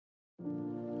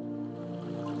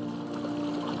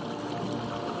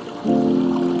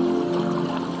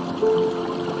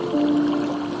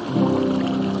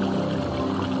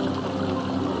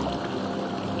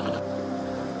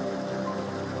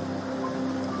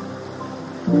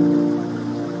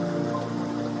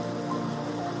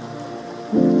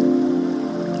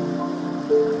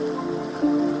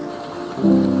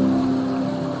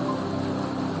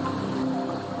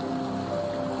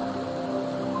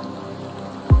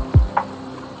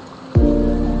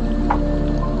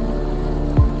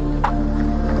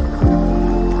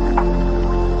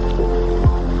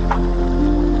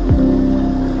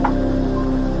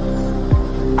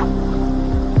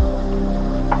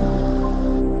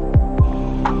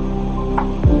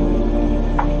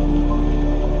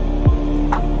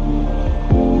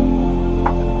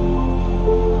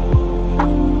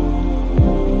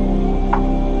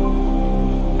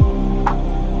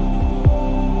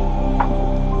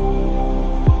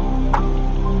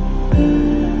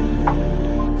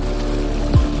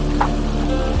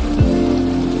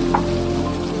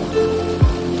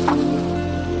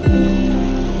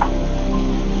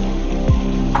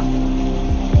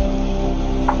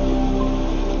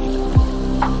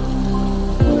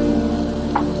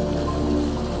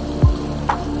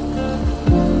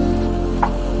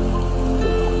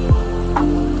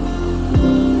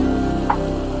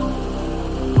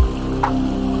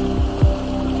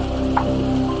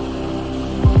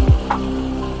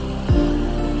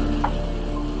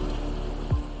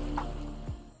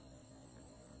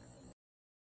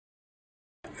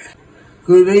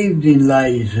Good evening,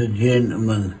 ladies and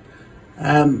gentlemen.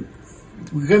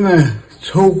 We're going to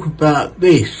talk about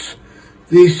this.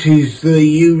 This is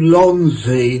the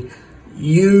Ulanzi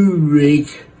U-rig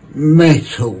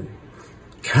metal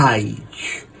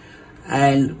cage,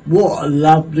 and what a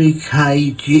lovely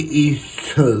cage it is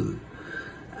too.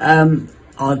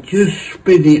 I'll just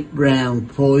spin it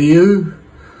round for you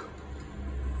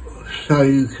so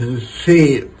you can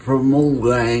see it from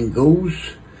all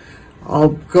angles.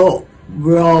 I've got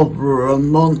rather a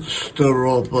monster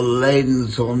of a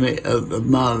lens on it at the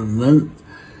moment,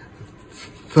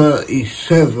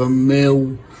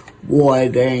 37mm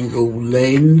wide angle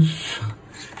lens.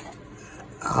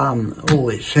 Oh,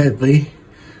 it's heavy,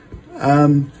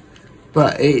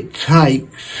 but it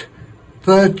takes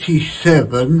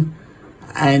 37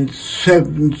 and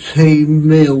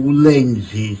 17mm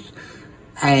lenses,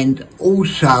 and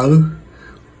also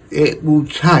it will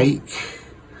take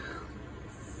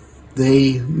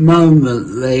the moment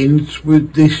lens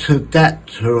with this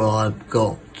adapter I've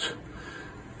got,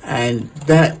 and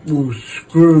that will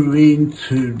screw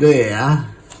into there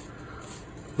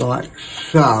like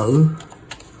so,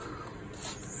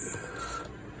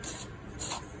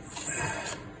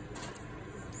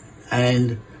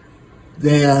 and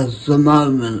there's the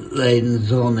moment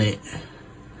lens on it.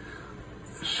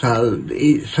 So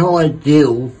it's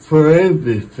ideal for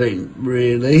everything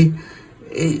really.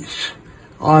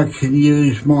 I can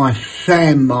use my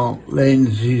Sandmark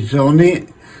lenses on it,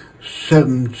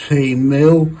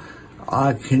 17mm.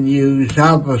 I can use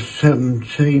other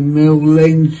 17mm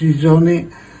lenses on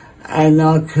it, and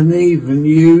I can even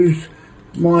use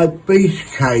my Beast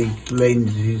Cage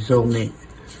lenses on it.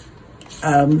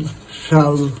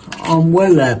 So I'm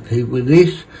well happy with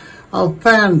this. I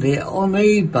found it on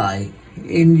eBay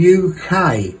in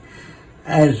UK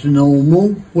as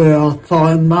normal, where I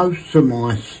find most of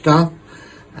my stuff.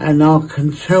 And I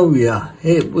can tell you,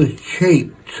 it was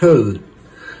cheap too.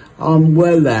 I'm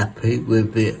well happy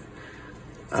with it.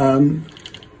 At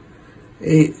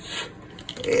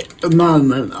the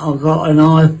moment I've got an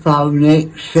iPhone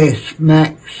XS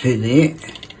Max in it,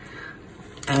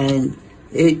 and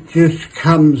it just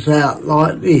comes out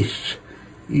like this.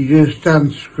 You just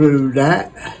unscrew that,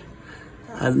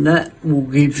 and that will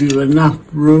give you enough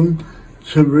room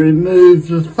to remove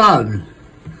the phone.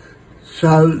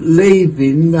 So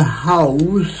leaving the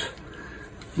holes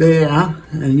there,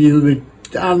 and you would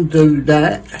undo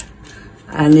that,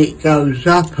 and it goes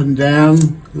up and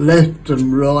down, left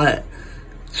and right,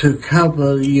 to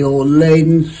cover your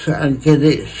lens and get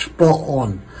it spot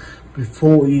on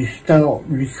before you start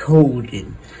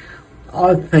recording.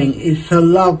 I think it's a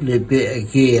lovely bit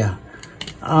of gear.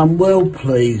 I'm well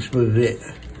pleased with it.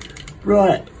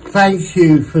 Right, thank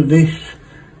you for this,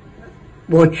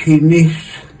 watching this.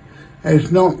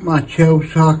 There's not much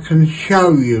else I can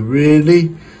show you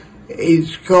really.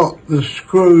 It's got the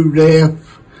screw there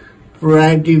for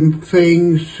adding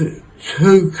things,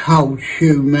 2 cold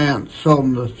shoe mounts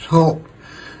on the top,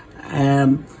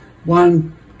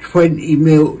 one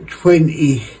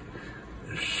 20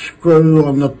 screw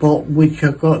on the bottom, which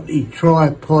I've got the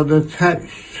tripod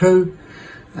attached to,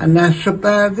 and that's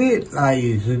about it,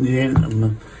 ladies and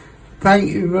gentlemen.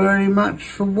 Thank you very much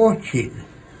for watching.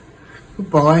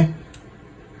 Goodbye.